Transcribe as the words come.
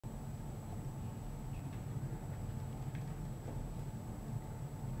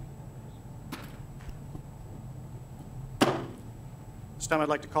This time I'd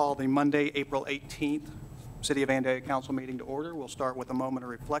like to call the Monday, April 18th City of Vandalia Council meeting to order. We'll start with a moment of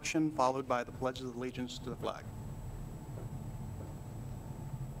reflection, followed by the pledges of allegiance to the flag.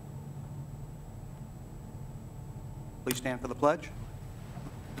 Please stand for the pledge.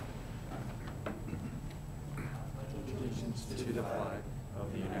 Allegiance to the flag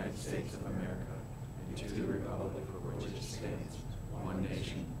of the United States of America and to the republic for which it stands, one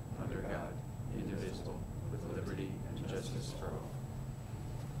nation, under God, indivisible, with liberty and justice for all.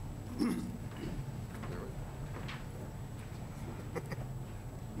 Thank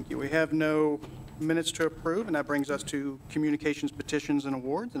you. We have no minutes to approve, and that brings us to communications, petitions, and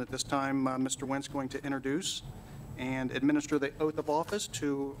awards. And at this time, Mr. Wendt's going to introduce and administer the oath of office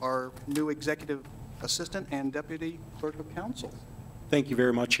to our new executive assistant and deputy clerk of council. Thank you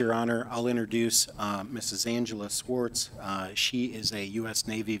very much, Your Honor. I'll introduce Mrs. Angela Swartz. She is a U.S.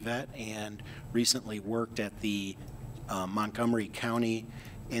 Navy vet and recently worked at the Montgomery County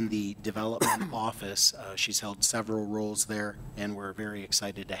in the development office. She's held several roles there, and we're very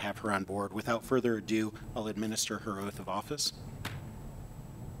excited to have her on board. Without further ado, I'll administer her oath of office.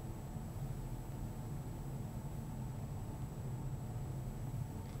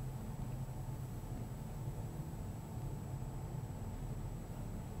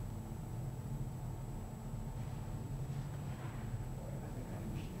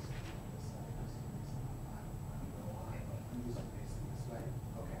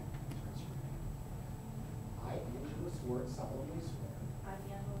 Solemnly swear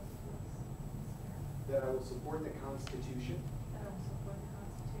that I will support the Constitution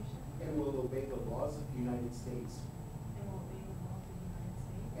and will obey the laws of the United States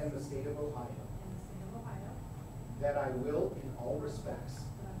and the state of Ohio, that I will in all respects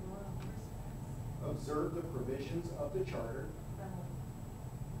observe the provisions of the Charter,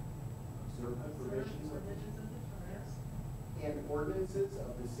 and ordinances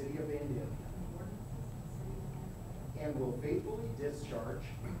of the City of Vandalia, and will faithfully discharge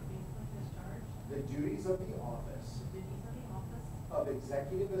the duties of the office of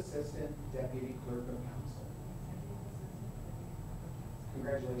Executive Assistant Deputy Clerk of Council.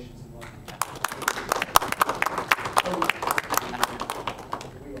 Congratulations and welcome.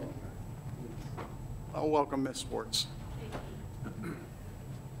 I'll welcome Ms. Swartz.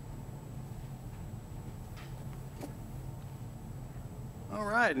 All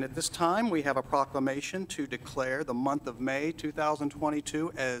right, and at this time, we have a proclamation to declare the month of May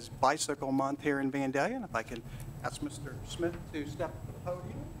 2022 as Bicycle Month here in Vandalia. And if I can ask Mr. Smith to step to the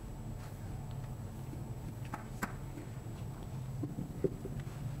podium.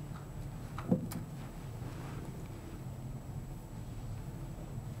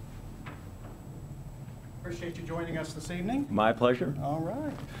 Appreciate you joining us this evening. My pleasure. All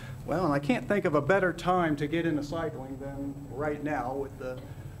right. Well, and I can't think of a better time to get into cycling than right now. With the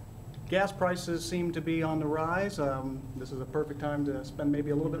gas prices seem to be on the rise. This is a perfect time to spend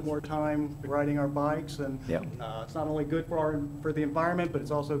maybe a little bit more time riding our bikes, and it's not only good for the environment, but it's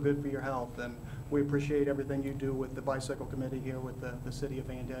also good for your health. And we appreciate everything you do with the bicycle committee here with the city of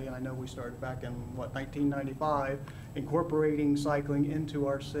Vandalia. And I know we started back in 1995, incorporating cycling into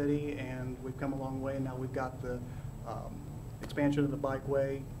our city, and we've come a long way. And now we've got the expansion of the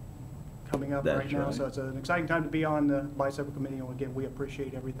bikeway coming up right now. So it's an exciting time to be on the bicycle committee. And again, we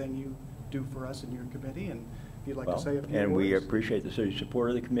appreciate everything you do for us in your committee. And if you'd like to say a few and words. We appreciate the city's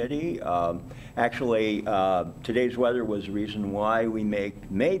support of the committee. Actually, today's weather was the reason why we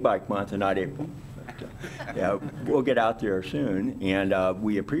make May Bike Month and not April. Yeah, we'll get out there soon. And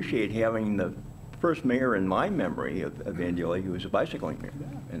we appreciate having the first mayor in my memory of Vandalia who was a bicycling mayor.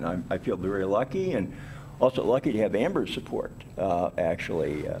 And I feel very lucky, and also lucky to have Amber's support,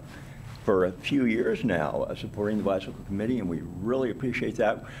 actually. For a few years now, supporting the bicycle committee, and we really appreciate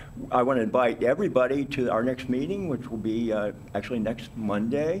that. I want to invite everybody to our next meeting, which will be actually next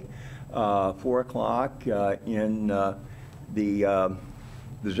Monday, 4 o'clock in the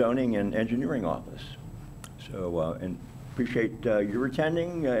zoning and engineering office. So, and appreciate your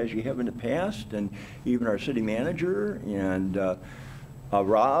attending as you have in the past, and even our city manager and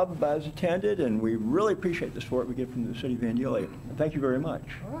Rob has attended, and we really appreciate the support we get from the city of Vandalia. Thank you very much.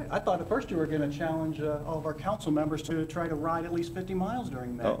 All right. I thought at first you were going to challenge all of our council members to try to ride at least 50 miles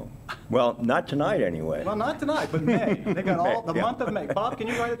during May. Oh, well, not tonight anyway. Well, not tonight, but May. They got all the month of May. Bob, can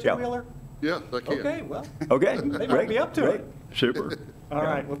you ride a two-wheeler? Yeah, I can. Okay, well. Okay, They great, might be up to great. it. Super. All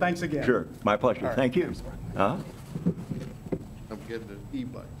right. Well, thanks again. Sure, my pleasure. Right. Thank you. I'm getting an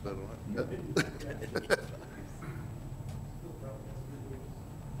e-bike, so I don't have to.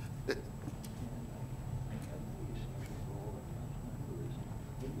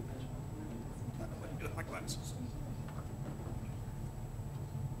 My glasses.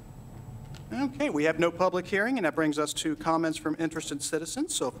 Okay, we have no public hearing, and that brings us to comments from interested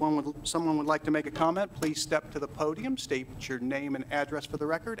citizens. So if someone would like to make a comment, please step to the podium, state your name and address for the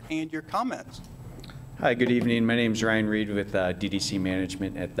record, and your comments. Hi, good evening. My name is Ryan Reed with DDC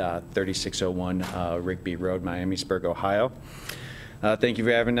Management at 3601 Rigby Road, Miamisburg, Ohio. Thank you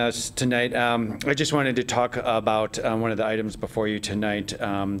for having us tonight. I just wanted to talk about one of the items before you tonight,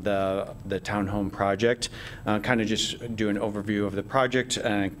 the townhome project. Kind of just do an overview of the project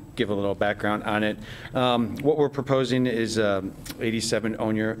and give a little background on it. What we're proposing is 87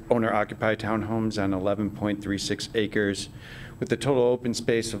 owner-occupied townhomes on 11.36 acres with a total open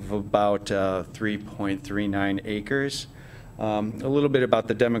space of about 3.39 acres. A little bit about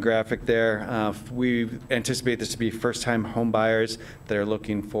the demographic there. We anticipate this to be first-time home buyers that are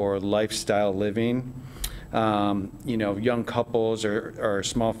looking for lifestyle living. You know, young couples or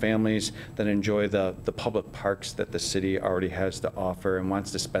small families that enjoy the public parks that the city already has to offer and wants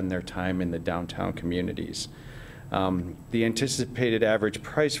to spend their time in the downtown communities. The anticipated average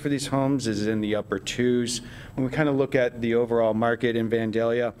price for these homes is in the upper twos. When we kind of look at the overall market in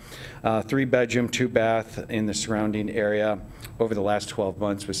Vandalia, 3-bedroom, 2-bath in the surrounding area over the last 12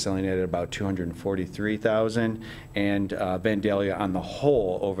 months was selling at about $243,000, and Vandalia on the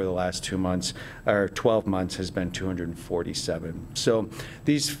whole over the last 2 months or 12 months has been $247,000. So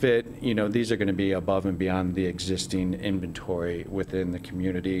these fit, you know, these are going to be above and beyond the existing inventory within the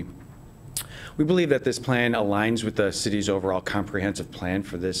community. We believe that this plan aligns with the city's overall comprehensive plan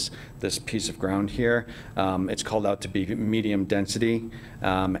for this piece of ground here. It's called out to be medium density,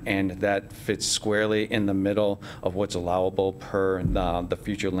 and that fits squarely in the middle of what's allowable per the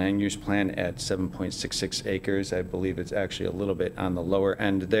future land use plan at 7.66 acres. I believe it's actually a little bit on the lower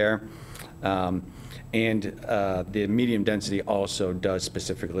end there. And the medium density also does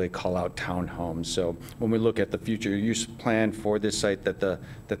specifically call out townhomes. So when we look at the future use plan for this site that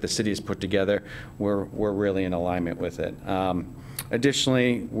the city has put together, we're really in alignment with it.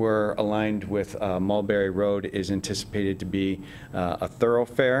 Additionally, we're aligned with Mulberry Road is anticipated to be a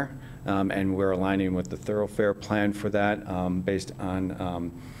thoroughfare, and we're aligning with the thoroughfare plan for that based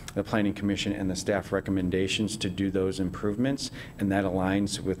on the Planning Commission and the staff recommendations to do those improvements, and that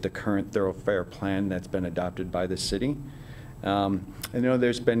aligns with the current thoroughfare plan that's been adopted by the city. I know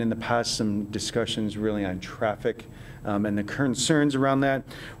there's been in the past some discussions really on traffic and the concerns around that.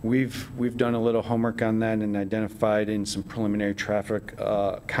 We've done a little homework on that and identified in some preliminary traffic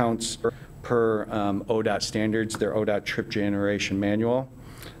counts per ODOT standards, their ODOT trip generation manual,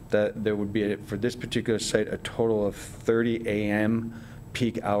 that there would be, for this particular site, a total of 30 a.m.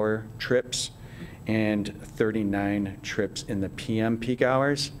 peak hour trips and 39 trips in the PM peak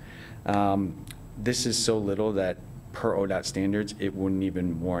hours. This is so little that per ODOT standards, it wouldn't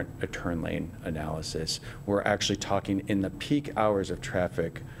even warrant a turn lane analysis. We're actually talking in the peak hours of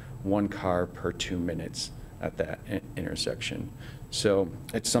traffic, 1 car per 2 minutes at that intersection. So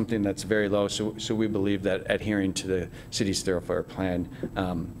it's something that's very low. So we believe that adhering to the city's thoroughfare plan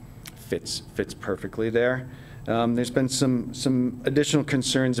fits perfectly there. There's been some additional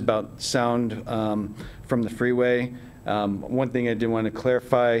concerns about sound from the freeway. One thing I did want to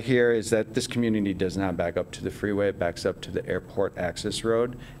clarify here is that this community does not back up to the freeway. It backs up to the airport access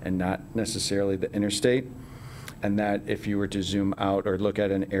road and not necessarily the interstate. And that if you were to zoom out or look at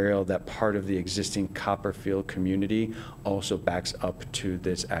an aerial, that part of the existing Copperfield community also backs up to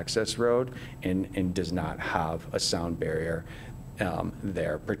this access road and does not have a sound barrier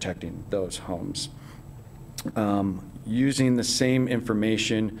there protecting those homes. Using the same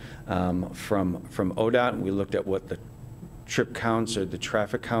information from ODOT, we looked at what the trip counts or the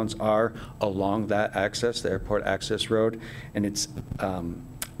traffic counts are along that access, the airport access road, and it's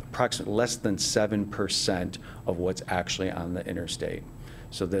approximately less than 7% of what's actually on the interstate.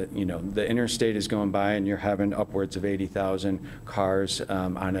 So that, you know, the interstate is going by and you're having upwards of 80,000 cars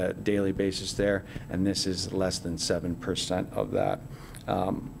on a daily basis there, and this is less than 7% of that.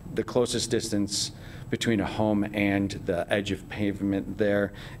 The closest distance between a home and the edge of pavement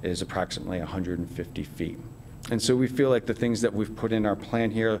there is approximately 150 feet. And so we feel like the things that we've put in our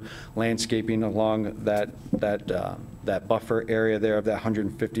plan here, landscaping along that buffer area there of that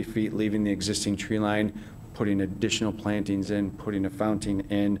 150 feet, leaving the existing tree line, putting additional plantings in, putting a fountain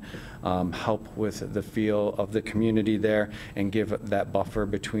in, help with the feel of the community there and give that buffer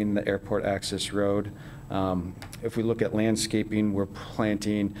between the airport access road. If we look at landscaping, we're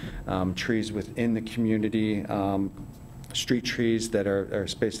planting trees within the community, street trees that are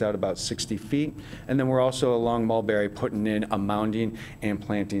spaced out about 60 feet. And then we're also along Mulberry putting in a mounding and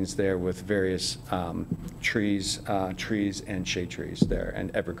plantings there with various trees and shade trees there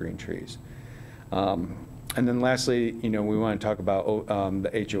and evergreen trees. And then lastly, we want to talk about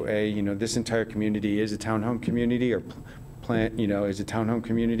the HOA. This entire community is a townhome community, or is a townhome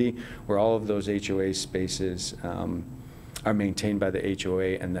community where all of those HOA spaces are maintained by the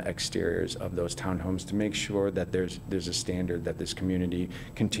HOA and the exteriors of those townhomes to make sure that there's a standard that this community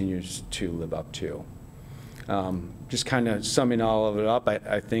continues to live up to. Just kind of summing all of it up,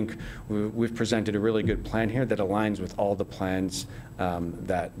 I think we've presented a really good plan here that aligns with all the plans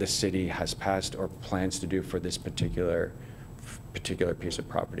that the city has passed or plans to do for this particular piece of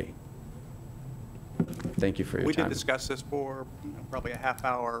property. Thank you for your time. We did discuss this for probably a half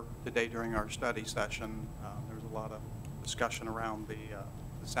hour today during our study session. There was a lot of discussion around the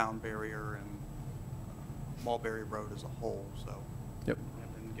sound barrier and Mulberry Road as a whole. So yep.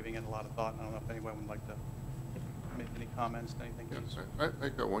 I've been giving it a lot of thought. I don't know if anyone would like to make any comments to anything. Yeah, I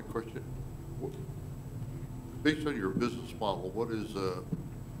got one question. Based on your business model,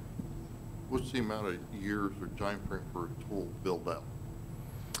 what's the amount of years or time frame for a total build out?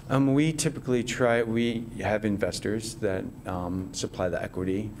 We typically we have investors that supply the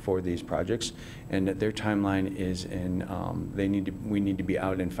equity for these projects, and their timeline is we need to be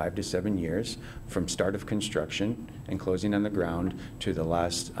out in 5 to 7 years from start of construction and closing on the ground to the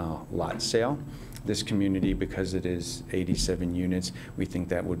last lot sale. This community, because it is 87 units, we think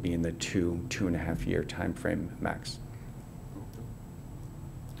that would be in the 2.5 year time frame max.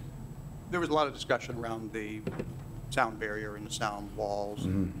 There was a lot of discussion around the sound barrier and the sound walls,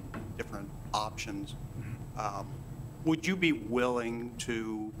 and different options. Would you be willing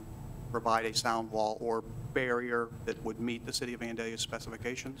to provide a sound wall or barrier that would meet the City of Vandalia's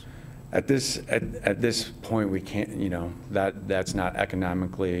specifications? At this point, we can't, that's not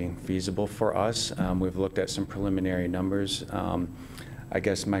economically feasible for us. We've looked at some preliminary numbers. I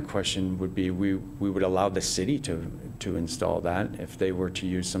guess my question would be, we would allow the city to install that if they were to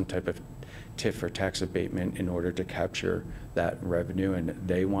use some type of TIF or tax abatement in order to capture that revenue, and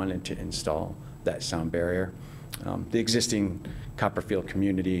they wanted to install that sound barrier. The existing Copperfield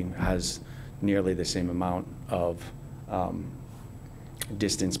community has nearly the same amount of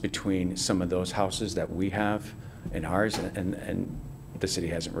distance between some of those houses that we have and ours, and the city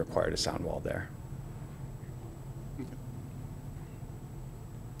hasn't required a sound wall there. Okay.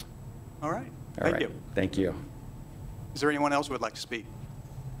 All right. All Thank you. Thank you. Is there anyone else who would like to speak?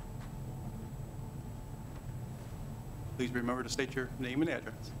 Please remember to state your name and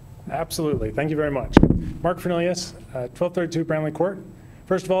address. Absolutely. Thank you very much. Mark Fernelius, 1232 Bramley Court.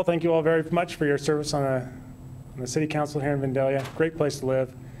 First of all, thank you all very much for your service on the City Council here in Vandalia. Great place to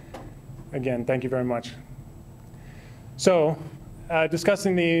live. Again, thank you very much. So,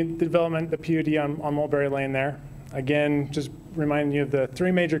 discussing the development, the PUD on Mulberry Lane there. Again, just reminding you of the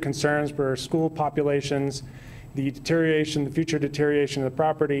 3 major concerns were school populations, the future deterioration of the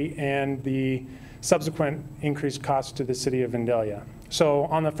property, and the subsequent increased costs to the City of Vandalia. So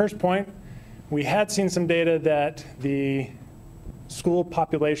on the first point, we had seen some data that the school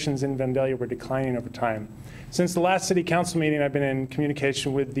populations in Vandalia were declining over time. Since the last City Council meeting, I've been in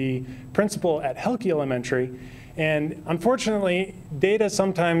communication with the principal at Helke Elementary, and unfortunately, data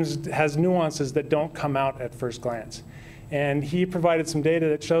sometimes has nuances that don't come out at first glance. And he provided some data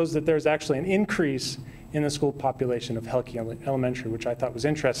that shows that there's actually an increase in the school population of Helke Elementary, which I thought was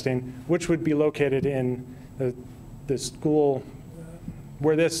interesting, which would be located in the school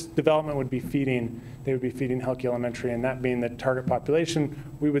where this development would be feeding. They would be feeding Helke Elementary, and that being the target population,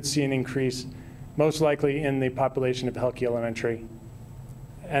 we would see an increase most likely in the population of Helke Elementary,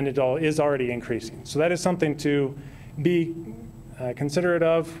 and it is already increasing. So that is something to be considerate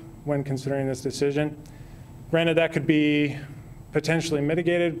of when considering this decision. Granted, that could be potentially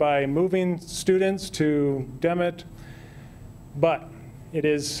mitigated by moving students to Demet, but it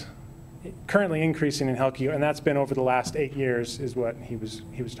is currently increasing in Helke, and that's been over the last 8 years is what he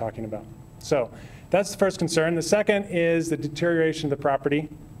was talking about. So that's the first concern. The second is the deterioration of the property.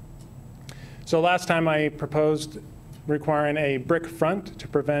 So last time I proposed requiring a brick front to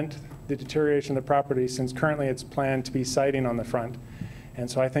prevent the deterioration of the property, since currently it's planned to be siding on the front. And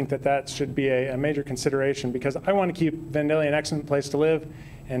so I think that should be a major consideration, because I want to keep Vandalia an excellent place to live,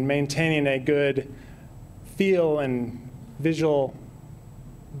 and maintaining a good feel and visual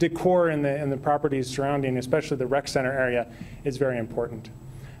decor in the properties surrounding, especially the rec center area, is very important.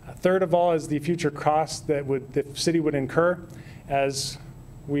 Third of all is the future costs that the city would incur. As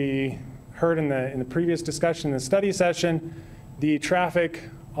we heard in the previous discussion in the study session, the traffic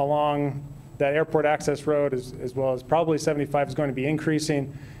along that airport access road, as well as probably 75, is going to be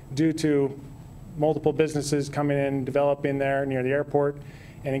increasing due to multiple businesses coming in, developing there near the airport,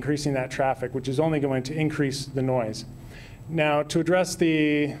 and increasing that traffic, which is only going to increase the noise. Now, to address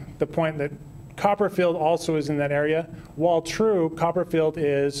the point that Copperfield also is in that area. While true, Copperfield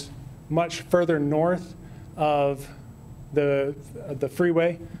is much further north of the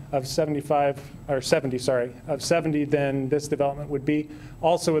freeway of 70 than this development would be.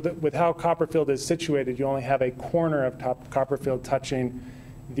 Also, with how Copperfield is situated, you only have a corner of Copperfield touching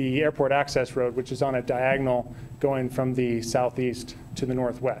the airport access road, which is on a diagonal going from the southeast to the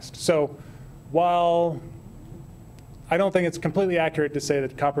northwest. So while I don't think it's completely accurate to say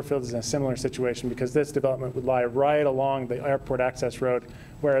that Copperfield is in a similar situation, because this development would lie right along the airport access road,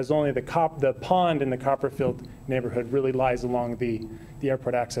 whereas only the pond in the Copperfield neighborhood really lies along the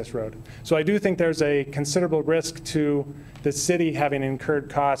airport access road. So I do think there's a considerable risk to the city having incurred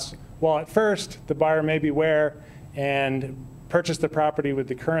costs, while at first the buyer may beware and purchase the property with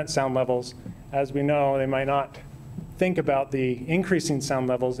the current sound levels. As we know, they might not think about the increasing sound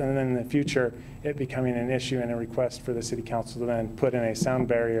levels, and then in the future it becoming an issue and a request for the city council to then put in a sound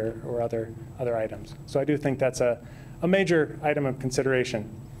barrier or other items. So I do think that's a major item of consideration.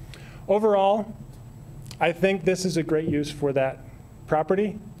 Overall, I think this is a great use for that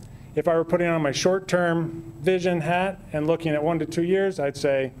property. If I were putting on my short-term vision hat and looking at 1 to 2 years, I'd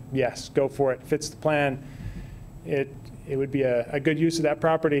say, yes, go for it, fits the plan. It would be a good use of that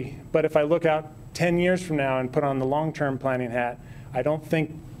property. But if I look out 10 years from now and put on the long-term planning hat, I don't think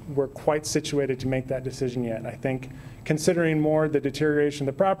we're quite situated to make that decision yet. I think considering more the deterioration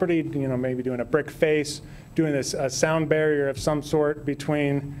of the property, maybe doing a brick face, doing a sound barrier of some sort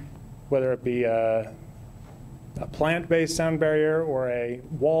between, whether it be a plant-based sound barrier or a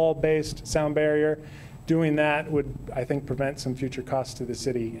wall-based sound barrier, doing that would, I think, prevent some future costs to the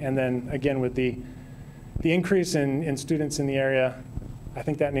city. And then again, with the increase in students in the area, I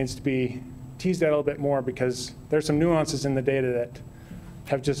think that needs to be teased out a little bit more, because there's some nuances in the data that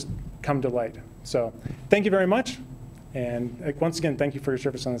have just come to light. So thank you very much. And once again, thank you for your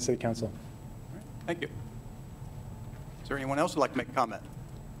service on the City Council. Thank you. Is there anyone else who'd like to make a comment?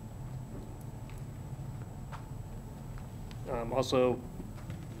 Also,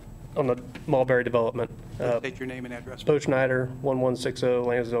 on the Mulberry development. State your name and address. Bo Schneider, 1160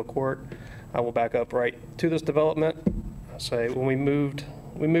 Lansdale Court. I will back up right to this development. I say when we moved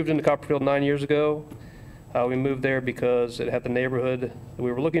into Copperfield 9 years ago. We moved there because it had the neighborhood that we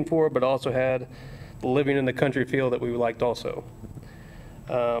were looking for, but also had the living in the country feel that we liked also.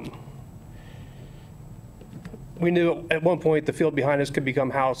 We knew at one point the field behind us could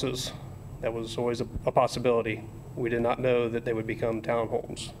become houses. That was always a possibility. We did not know that they would become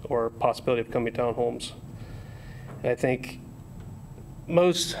townhomes, or a possibility of becoming townhomes. And I think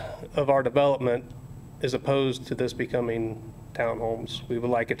most of our development is opposed to this becoming townhomes. We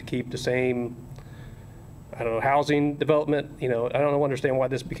would like it to keep the same, I don't know, housing development. I don't understand why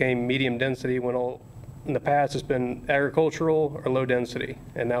this became medium density when in the past it's been agricultural or low density.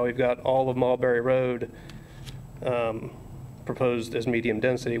 And now we've got all of Mulberry Road proposed as medium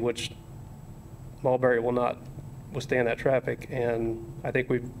density, which Mulberry will not withstand that traffic. And I think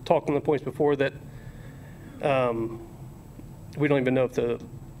we've talked on the points before that we don't even know if the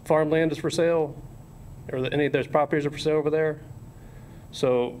farmland is for sale or that any of those properties are for sale over there.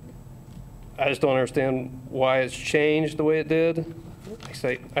 So I just don't understand why it's changed the way it did.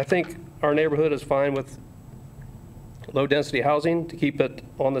 I think our neighborhood is fine with low density housing to keep it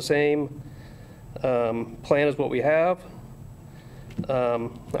on the same plan as what we have. I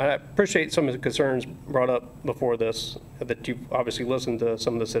appreciate some of the concerns brought up before this, that you've obviously listened to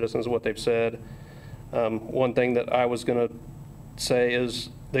some of the citizens, what they've said. One thing that I was going to say is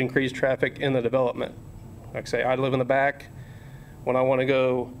the increased traffic in the development. Like I say, I live in the back. When I want to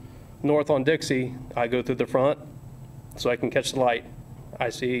go north on Dixie, I go through the front so I can catch the light. I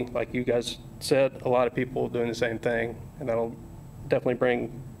see, like you guys said, a lot of people doing the same thing, and that'll definitely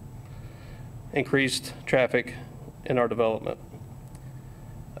bring increased traffic in our development.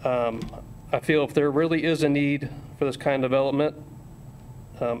 I feel if there really is a need for this kind of development,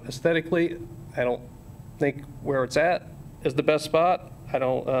 aesthetically, I don't think where it's at is the best spot.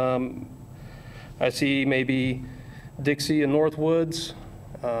 I see maybe Dixie and Northwoods,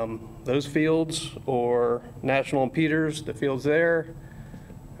 those fields, or National and Peters, the fields there.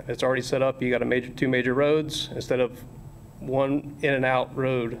 It's already set up. You got two major roads instead of one in and out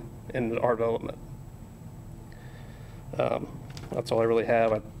road in our development. That's all I really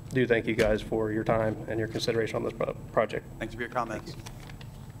have. I do thank you guys for your time and your consideration on this project. Thanks for your comments.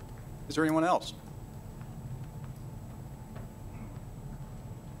 Is there anyone else?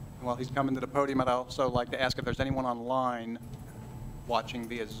 While he's coming to the podium, I'd also like to ask if there's anyone online watching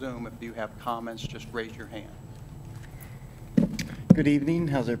via Zoom. If you have comments, just raise your hand. Good evening.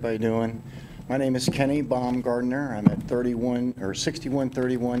 How's everybody doing? My name is Kenny Baumgardner. I'm at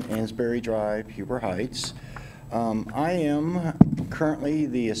 6131 Ansbury Drive, Huber Heights. I am currently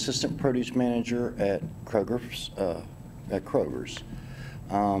the assistant produce manager at Kroger's.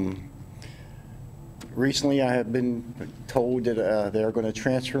 Recently, I have been told that they're going to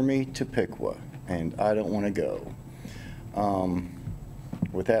transfer me to Piqua, and I don't want to go.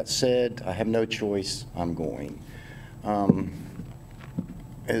 With that said, I have no choice. I'm going.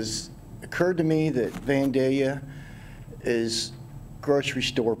 It's occurred to me that Vandalia is grocery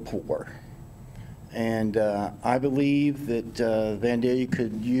store poor. And I believe that Vandalia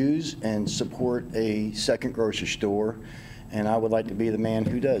could use and support a second grocery store, and I would like to be the man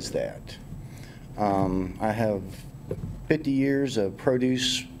who does that. I have 50 years of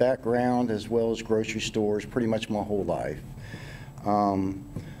produce background as well as grocery stores pretty much my whole life.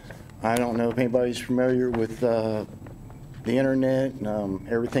 I don't know if anybody's familiar with the internet,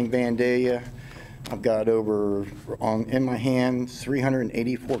 everything Vandalia. I've got in my hand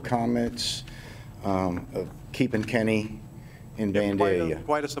 384 comments of keeping Kenny in Vandalia.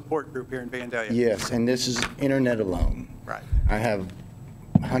 Quite a support group here in Vandalia. Yes, and this is internet alone. Right. I have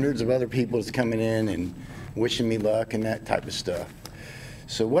hundreds of other people that's coming in and wishing me luck and that type of stuff.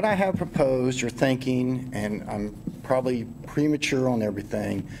 So what I have proposed or thinking, and I'm probably premature on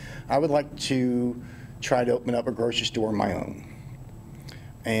everything, I would like to try to open up a grocery store of my own.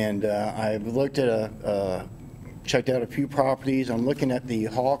 And I've looked at checked out a few properties. I'm looking at the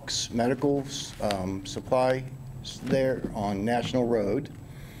Hawks Medical Supply there on National Road.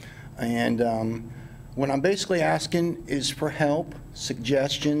 And what I'm basically asking is for help,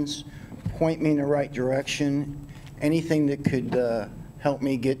 suggestions, point me in the right direction, anything that could help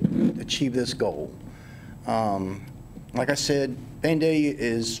me achieve this goal. Like I said, Vandalia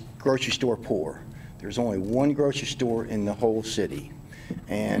is grocery store poor. There's only one grocery store in the whole city.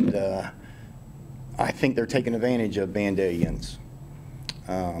 And I think they're taking advantage of Vandalians.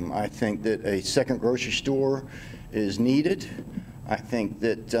 I think that a second grocery store is needed. I think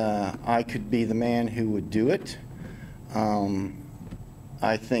that I could be the man who would do it.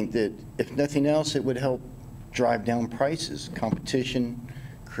 I think that if nothing else, it would help drive down prices. Competition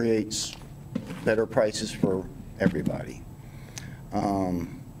creates better prices for everybody.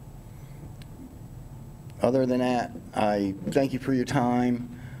 Other than that, I thank you for your time.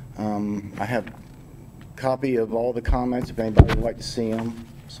 I have a copy of all the comments if anybody would like to see them.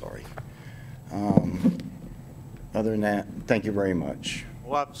 Sorry. Other than that, thank you very much.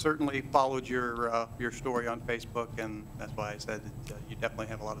 Well, I've certainly followed your story on Facebook, and that's why I said that you definitely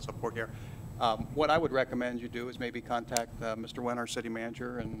have a lot of support here. What I would recommend you do is maybe contact Mr. Wendt, our city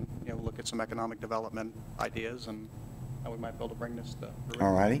manager, and look at some economic development ideas and how we might be able to bring this to fruition.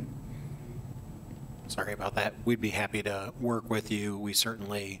 All righty. Sorry about that. We'd be happy to work with you. We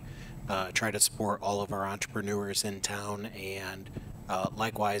certainly try to support all of our entrepreneurs in town, and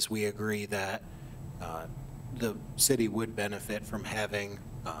likewise, we agree that the city would benefit from having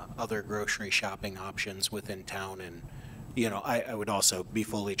other grocery shopping options within town. And I would also be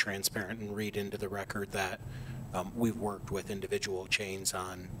fully transparent and read into the record that we've worked with individual chains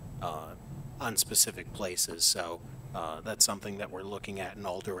on specific places. So that's something that we're looking at in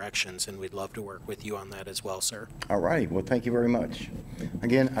all directions, and we'd love to work with you on that as well, sir. All right. Well, thank you very much.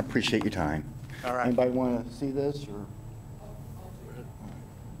 Again, I appreciate your time. All right. Anybody want to see this or?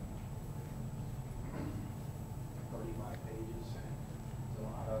 35 pages. It's a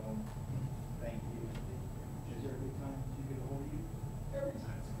lot of them. Thank you. Is there a good time to get a hold of you? Every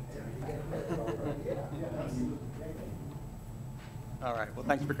time. All right. Well,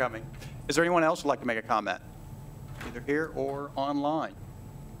 thanks for coming. Is there anyone else who'd like to make a comment, either here or online?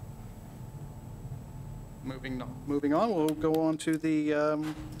 Moving on, we'll go on to the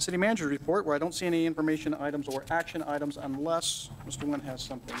city manager's report, where I don't see any information items or action items unless Mr. Wendt has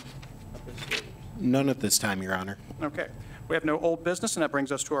something at this stage. None at this time, Your Honor. Okay. We have no old business, and that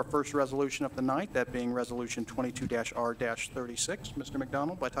brings us to our first resolution of the night, that being Resolution 22-R-36. Mr.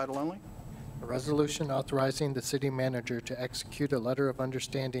 McDonald, by title only. A resolution authorizing the city manager to execute a letter of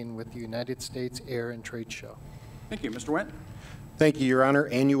understanding with the United States Air and Trade Show. Thank you. Mr. Wendt. Thank you, Your Honor.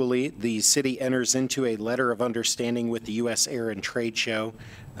 Annually, the city enters into a letter of understanding with the U.S. Air and Trade Show.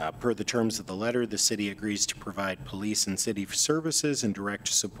 Per the terms of the letter, the city agrees to provide police and city services and direct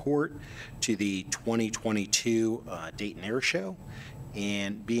support to the 2022 Dayton Air Show,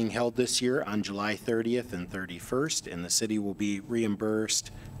 and being held this year on July 30th and 31st, and the city will be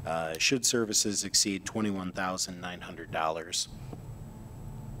reimbursed should services exceed $21,900.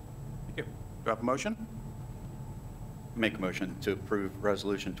 Thank you. Do I have a motion? Make a motion to approve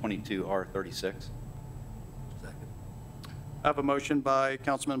Resolution 22R36. I have a motion by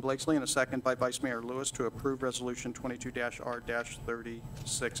Councilman Blakesley and a second by Vice Mayor Lewis to approve Resolution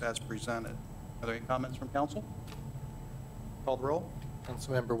 22-R-36 as presented. Are there any comments from council? Call the roll.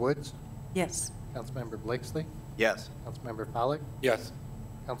 Councilmember Woods, Yes. Councilmember Blakesley, Yes. Councilmember Pollak, Yes.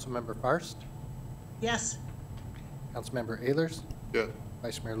 Councilmember Fairst, Yes. Councilmember Ehlers, Yes.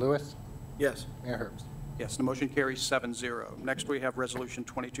 Vice Mayor Lewis, Yes. Mayor Herbst. Yes, the motion carries 7-0. Next, we have Resolution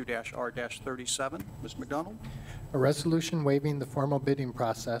 22-R-37. Ms. McDonald? A resolution waiving the formal bidding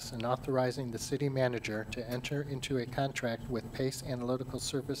process and authorizing the city manager to enter into a contract with Pace Analytical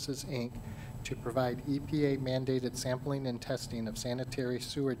Services, Inc. to provide EPA-mandated sampling and testing of sanitary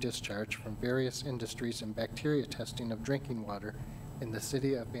sewer discharge from various industries and bacteria testing of drinking water in the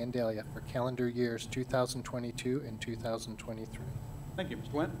city of Vandalia for calendar years 2022 and 2023. Thank you.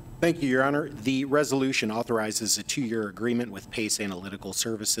 Mr. Wendt? Thank you, Your Honor. The resolution authorizes a 2-year agreement with Pace Analytical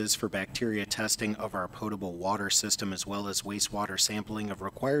Services for bacteria testing of our potable water system as well as wastewater sampling of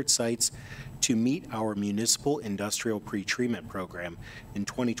required sites to meet our municipal industrial pretreatment program. In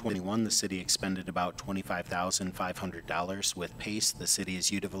 2021, the city expended about $25,500 with Pace. The city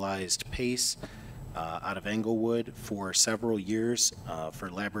has utilized Pace out of Englewood for several years for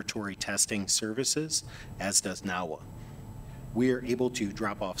laboratory testing services, as does NAWA. We are able to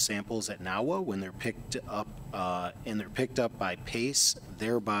drop off samples at NAWA when they're picked up by Pace,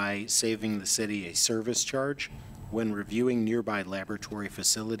 thereby saving the city a service charge. When reviewing nearby laboratory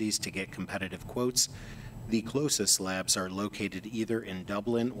facilities to get competitive quotes, the closest labs are located either in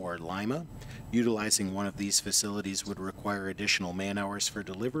Dublin or Lima. Utilizing one of these facilities would require additional man-hours for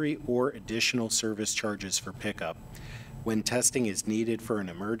delivery or additional service charges for pickup. When testing is needed for an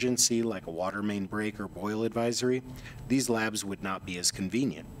emergency like a water main break or boil advisory, these labs would not be as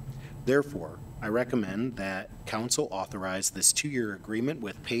convenient. Therefore, I recommend that council authorize this 2-year agreement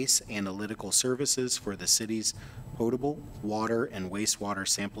with Pace Analytical Services for the city's potable water and wastewater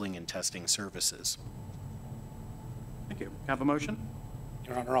sampling and testing services. Thank you. Can I have a motion?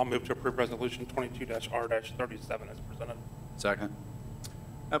 Your Honor, I'll move to approve Resolution 22-R-37 as presented. Second.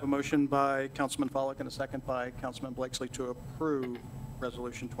 I have a motion by Councilman Pollak and a second by Councilman Blakesley to approve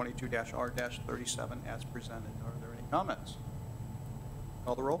Resolution 22-R-37 as presented. Are there any comments?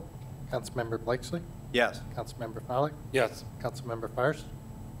 Call the roll. Councilmember Blakesley, Yes. Councilmember Pollak, Yes. Councilmember Fairst,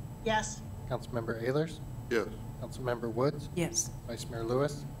 Yes. Councilmember Ehlers, Yes. Councilmember Woods, Yes. Vice Mayor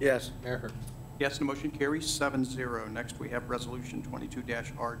Lewis, Yes. Mayor Herbst. Yes, the motion carries 7-0. Next, we have Resolution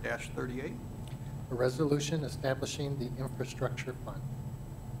 22-R-38. A resolution establishing the infrastructure fund.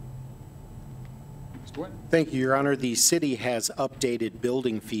 Mr. Wendt? Thank you, Your Honor. The city has updated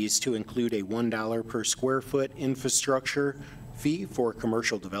building fees to include a $1 per square foot infrastructure fee for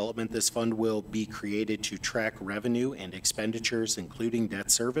commercial development. This fund will be created to track revenue and expenditures, including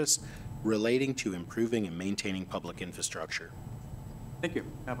debt service, relating to improving and maintaining public infrastructure. Thank you.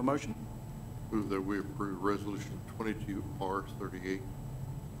 Have a motion? Move that we approve Resolution 22-R-38.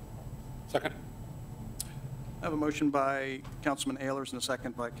 Second. I have a motion by Councilman Ehlers and a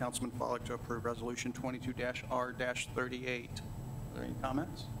second by Councilman Pollak to approve Resolution 22-R-38. Are there any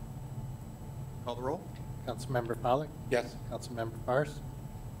comments? Call the roll. Councilmember Pollak, Yes. Councilmember Fairst,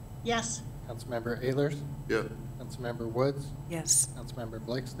 Yes. Councilmember Ehlers, Yes. Councilmember Woods, Yes. Councilmember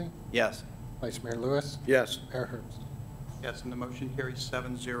Blakesley, Yes. Vice Mayor Lewis, Yes. Mayor Herbst. Yes, and the motion carries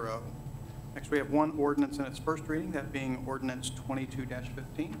 7-0. Next, we have one ordinance in its first reading, that being Ordinance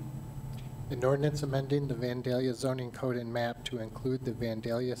 22-15. An ordinance amending the Vandalia zoning code and map to include the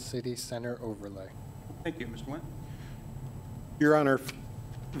Vandalia City Center overlay. Thank you, Mr. Wendt. Your Honor,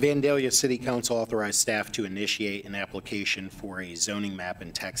 Vandalia City Council authorized staff to initiate an application for a zoning map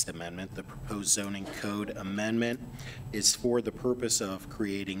and text amendment. The proposed zoning code amendment is for the purpose of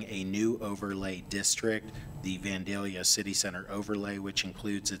creating a new overlay district, the Vandalia City Center overlay, which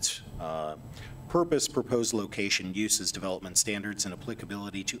includes its purpose, proposed location, uses, development standards, and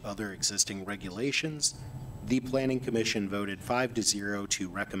applicability to other existing regulations. The Planning Commission voted 5-0 to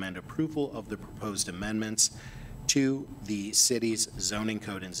recommend approval of the proposed amendments to the city's zoning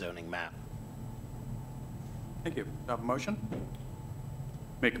code and zoning map. Thank you. Do I have a motion?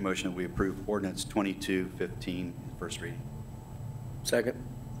 Make a motion that we approve Ordinance 22-15, first reading. Second.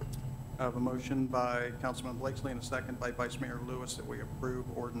 I have a motion by Councilman Blakesley and a second by Vice Mayor Lewis that we approve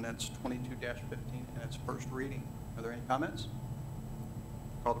Ordinance 22-15 in its first reading. Are there any comments?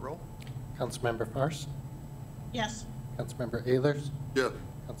 Call the roll. Councilmember Fairst, Yes. Councilmember Ehlers, Yes.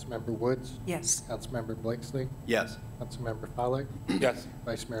 Councilmember Woods, Yes. Councilmember Blakesley, Yes. Councilmember Pollak, Yes.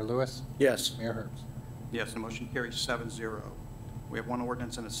 Vice Mayor Lewis, Yes. Mayor Herbst. Yes, the motion carries 7-0. We have one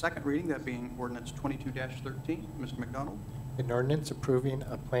ordinance in its second reading, that being Ordinance 22-13. Mr. McDonald? An ordinance approving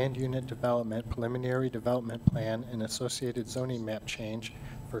a planned unit development, preliminary development plan, and associated zoning map change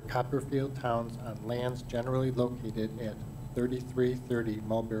for Copperfield Towns on lands generally located at 3330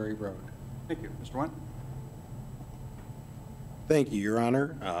 Mulberry Road. Thank you. Mr. Wendt? Thank you, Your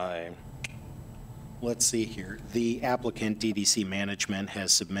Honor. Let's see here. The applicant, DDC Management,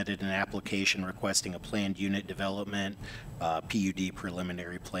 has submitted an application requesting a planned unit development, PUD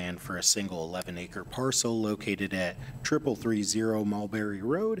preliminary plan for a single 11-acre parcel located at 3330 Mulberry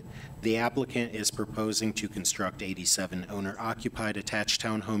Road. The applicant is proposing to construct 87 owner-occupied attached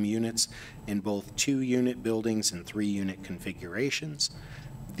townhome units in both 2-unit buildings and 3-unit configurations.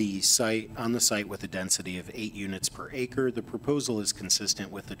 On the site with a density of 8 units per acre, the proposal is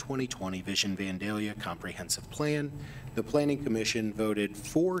consistent with the 2020 Vision Vandalia Comprehensive Plan. The Planning Commission voted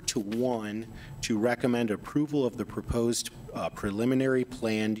 4-1 to recommend approval of the proposed preliminary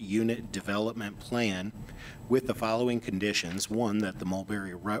planned unit development plan with the following conditions. 1, that the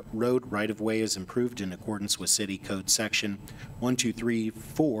Mulberry Road right-of-way is improved in accordance with City Code Section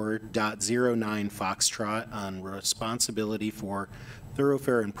 1234.09 Foxtrot on responsibility for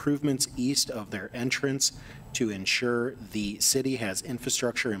thoroughfare improvements east of their entrance to ensure the city has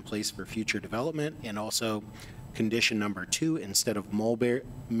infrastructure in place for future development. And also condition number 2, instead of Mulberry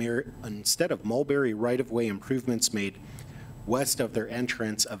right-of-way improvements made west of their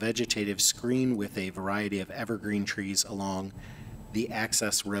entrance, a vegetative screen with a variety of evergreen trees along the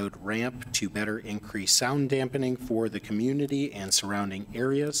access road ramp to better increase sound dampening for the community and surrounding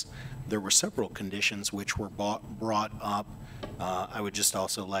areas. There were several conditions which were brought up. I would just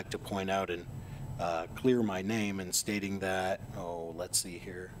also like to point out and clear my name in stating that, let's see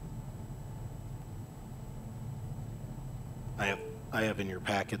here. I have in your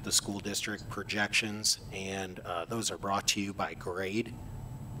packet the school district projections, and those are brought to you by grade.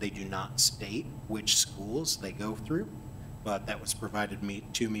 They do not state which schools they go through, but that was provided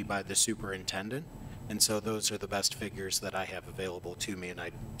to me by the superintendent. And so those are the best figures that I have available to me, and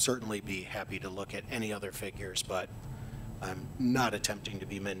I'd certainly be happy to look at any other figures, but I'm not attempting to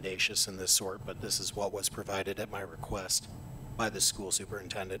be mendacious in this sort, but this is what was provided at my request by the school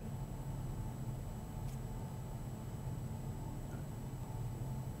superintendent.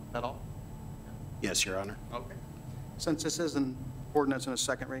 That all? Yes, Your Honor. Okay. Since this is an ordinance in a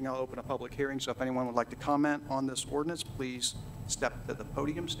second reading, I'll open a public hearing. So if anyone would like to comment on this ordinance, please step to the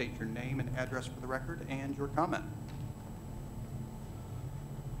podium, state your name and address for the record, and your comment.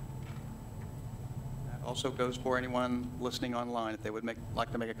 That also goes for anyone listening online. If they would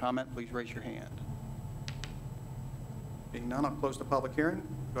like to make a comment, please raise your hand. Being none, I'll close the public hearing.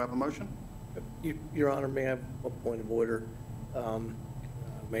 Do I have a motion? Your Honor, may I have a point of order?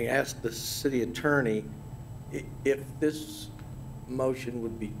 May I ask the city attorney, if this motion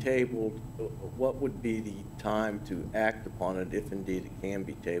would be tabled, what would be the time to act upon it, if indeed it can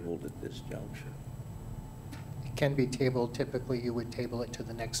be tabled at this juncture? It can be tabled. Typically, you would table it to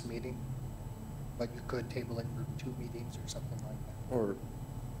the next meeting, but you could table it for 2 meetings or something like that. Or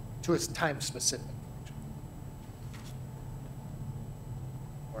to a time specific.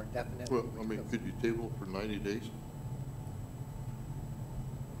 Or definitely. Well, I mean, could you table for 90 days?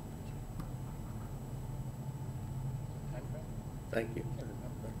 thank you.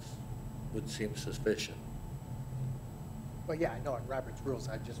 Would seem sufficient. Well, yeah, I know in Robert's rules,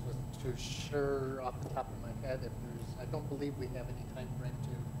 I just wasn't too sure off the top of my head if there's, I don't believe we have any time frame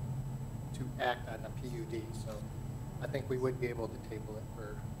to act on a PUD, so I think we would be able to table it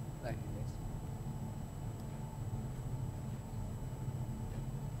for 90 days.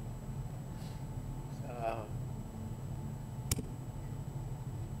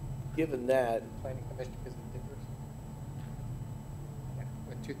 Given that, Planning Commission gives it differs. Yeah,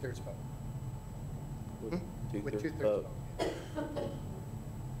 with 2/3 vote. With 2/3 vote.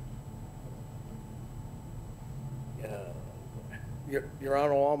 Your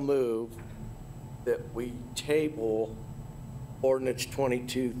Honor, I'll move that we table ordinance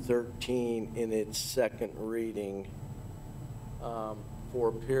 2213 in its second reading for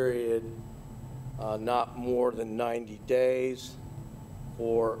a period not more than 90 days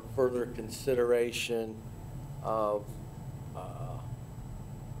for further consideration of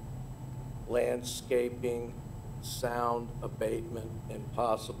landscaping, sound abatement, and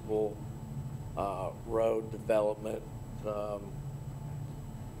possible road development.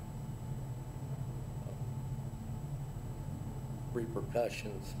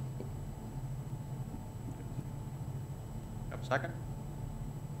 Repercussions. Have a second?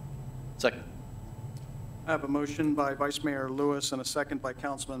 Second. I have a motion by Vice Mayor Lewis and a second by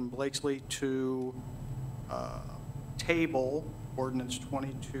Councilman Blakesley to table ordinance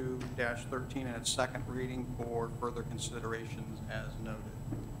 22-13 in its second reading for further considerations as noted.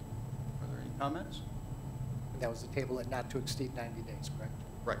 Are there any comments? That was the table at not to exceed 90 days, correct?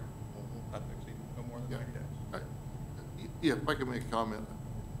 Right. Not to exceed no more than 90 days. Yeah, if I can make a comment.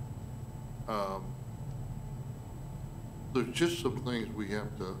 There's just some things we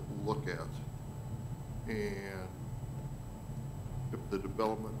have to look at. And if the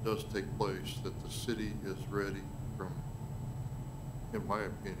development does take place, that the city is ready from, in my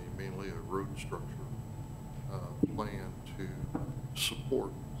opinion, mainly a road structure plan to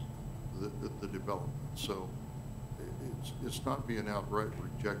support the development. So it's not being outright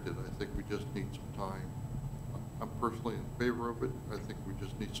rejected. I think we just need some time. I'm personally in favor of it. I think we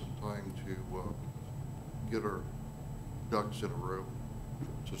just need some time to get our ducks in a row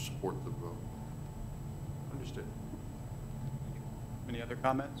to support the vote. Understood. Any other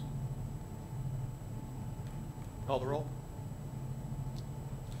comments? Call the roll.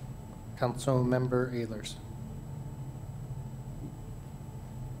 Councilmember Ehlers.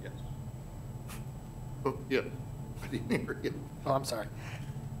 Yes. Oh, yeah. I didn't hear you. Oh, I'm sorry.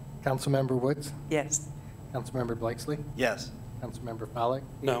 Councilmember Woods. Yes. Councilmember Blakesley. Yes. Councilmember Pollak.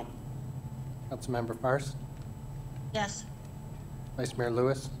 No. Councilmember Fairst. Yes. Vice Mayor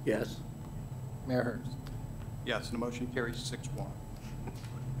Lewis. Yes. Mayor Herbst. Yes, and the motion carries 6-1.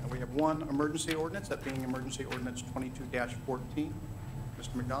 And we have one emergency ordinance, that being emergency ordinance 22-14.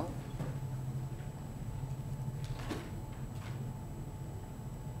 Mr. McDonald?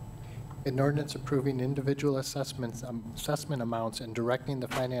 An ordinance approving individual assessment amounts and directing the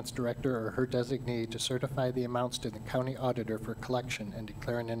finance director or her designee to certify the amounts to the county auditor for collection and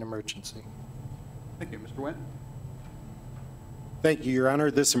declaring an emergency. Thank you. Mr. Wendt? Thank you, Your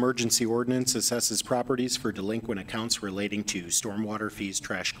Honor. This emergency ordinance assesses properties for delinquent accounts relating to stormwater fees,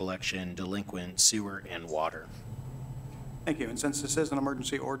 trash collection, delinquent sewer, and water. Thank you. And since this is an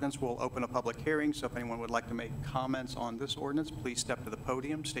emergency ordinance, we'll open a public hearing. So if anyone would like to make comments on this ordinance, please step to the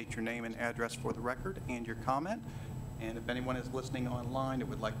podium, state your name and address for the record and your comment. And if anyone is listening online that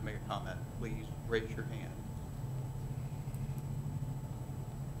would like to make a comment, please raise your hand.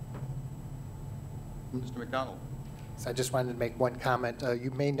 Mr. McDonald? So I just wanted to make one comment. You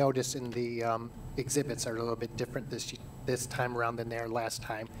may notice in the exhibits are a little bit different this time around than they are last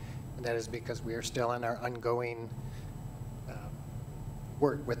time. And that is because we are still in our ongoing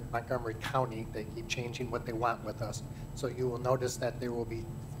work with Montgomery County. They keep changing what they want with us. So you will notice that there will be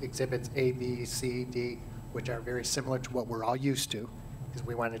exhibits A, B, C, D, which are very similar to what we're all used to, because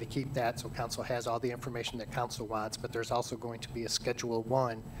we wanted to keep that so council has all the information that council wants. But there's also going to be a Schedule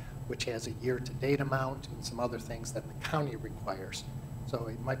 1, which has a year-to-date amount and some other things that the county requires. So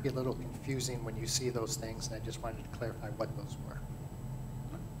it might be a little confusing when you see those things, and I just wanted to clarify what those were.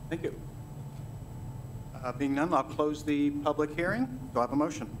 Thank you. Being none, I'll close the public hearing. Do I have a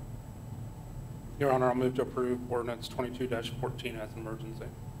motion? Your Honor, I'll move to approve ordinance 22-14 as an emergency.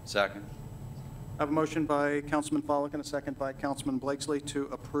 Second. I have a motion by Councilman Pollak and a second by Councilman Blakesley to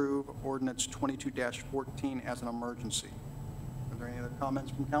approve ordinance 22-14 as an emergency. Are there any other comments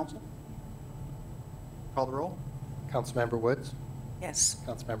from council? Call the roll. Councilmember Woods. Yes.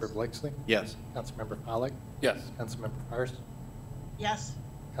 Councilmember Blakesley. Yes. Councilmember Pollak. Yes. Councilmember Fairst. Yes.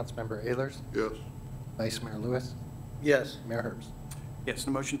 Councilmember Ehlers. Yes. Vice Mayor Lewis. Yes. Mayor Herbst. Yes,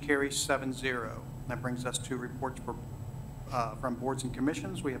 the motion carries 7-0. That brings us to reports from boards and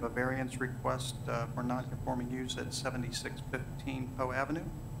commissions. We have a variance request for non-conforming use at 7615 Poe Avenue.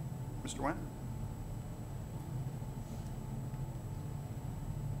 Mr. Wendt?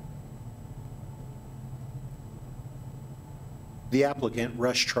 The applicant,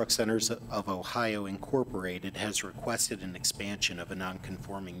 Rush Truck Centers of Ohio Incorporated, has requested an expansion of a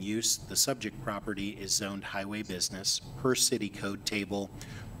nonconforming use. The subject property is zoned highway business per city code table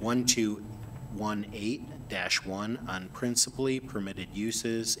 1218-1 on principally permitted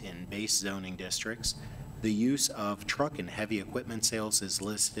uses in base zoning districts. The use of truck and heavy equipment sales is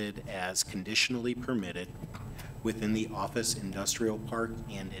listed as conditionally permitted within the office industrial park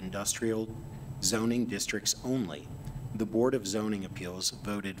and industrial zoning districts only. The Board of Zoning Appeals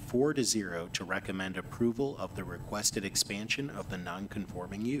voted 4-0 to recommend approval of the requested expansion of the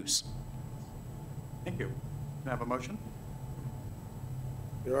nonconforming use. Thank you. Can I have a motion?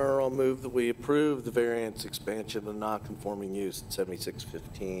 Your Honor, I'll move that we approve the variance expansion of non-conforming use at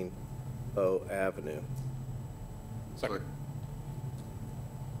 7615 Poe Avenue. Second.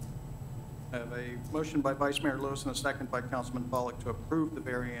 I have a motion by Vice Mayor Lewis and a second by Councilman Pollak to approve the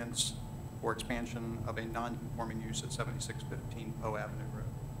variance for expansion of a non-conforming use at 7615 Poe Avenue Road.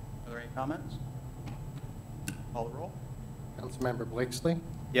 Are there any comments? Call the roll. Councilmember Blakesley.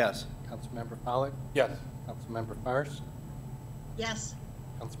 Yes. Councilmember Pollak. Yes. Councilmember Fairst. Yes.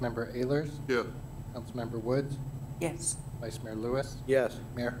 Councilmember Ehlers, Yes. Councilmember Woods, Yes. Vice Mayor Lewis, Yes.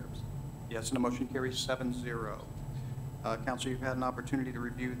 Mayor Herbst. Yes, and the motion carries 7-0. Council, you've had an opportunity to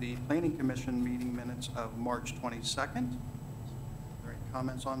review the Planning Commission meeting minutes of March 22nd. Are there any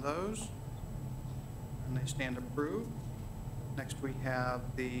comments on those? And they stand approved. Next, we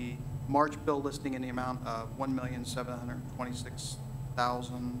have the March bill listing in the amount of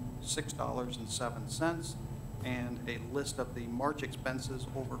 $1,726,006.07, and a list of the March expenses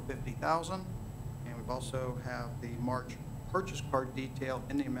over $50,000. And we've also have the March purchase card detail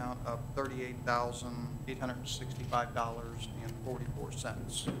in the amount of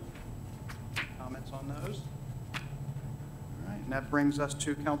 $38,865.44. Comments on those? All right, and that brings us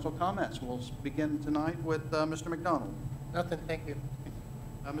to council comments. We'll begin tonight with Mr. McDonald. Nothing, thank you.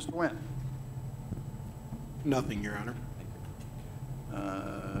 Mr. Wendt. Nothing, Your Honor.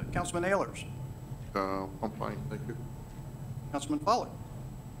 Councilman Ehlers. I'm fine, thank you. Councilman Foley.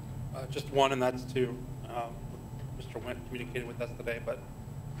 Just one, and that's to, Mr. Wendt communicated with us today, but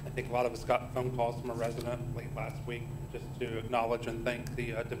I think a lot of us got phone calls from a resident late last week just to acknowledge and thank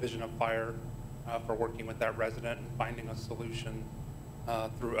the Division of Fire for working with that resident and finding a solution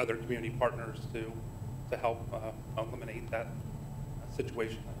through other community partners to help eliminate that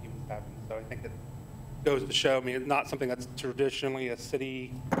situation that he was having. So I think it goes to show, I mean, it's not something that's traditionally a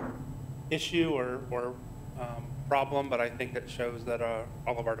city issue or problem, but I think it shows that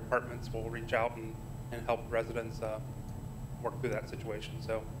all of our departments will reach out and help residents work through that situation.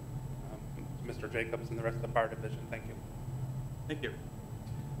 So, Mr. Jacobs and the rest of the fire division, thank you. Thank you.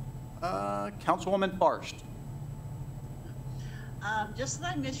 Councilwoman Barsht. Just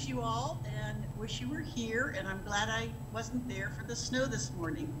that I miss you all and wish you were here, and I'm glad I wasn't there for the snow this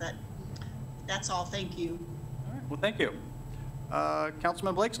morning, but that's all. Thank you. All right, well, thank you.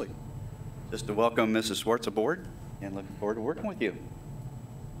 Councilman Blakesley. Just to welcome Mrs. Swartz aboard and looking forward to working with you.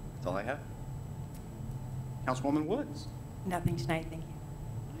 That's all I have. Councilwoman Woods. Nothing tonight, thank you.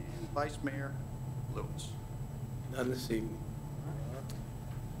 And Vice Mayor Lewis. None this evening.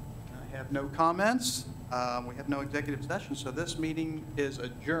 I have no comments. We have no executive session, so this meeting is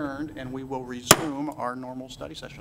adjourned, and we will resume our normal study session.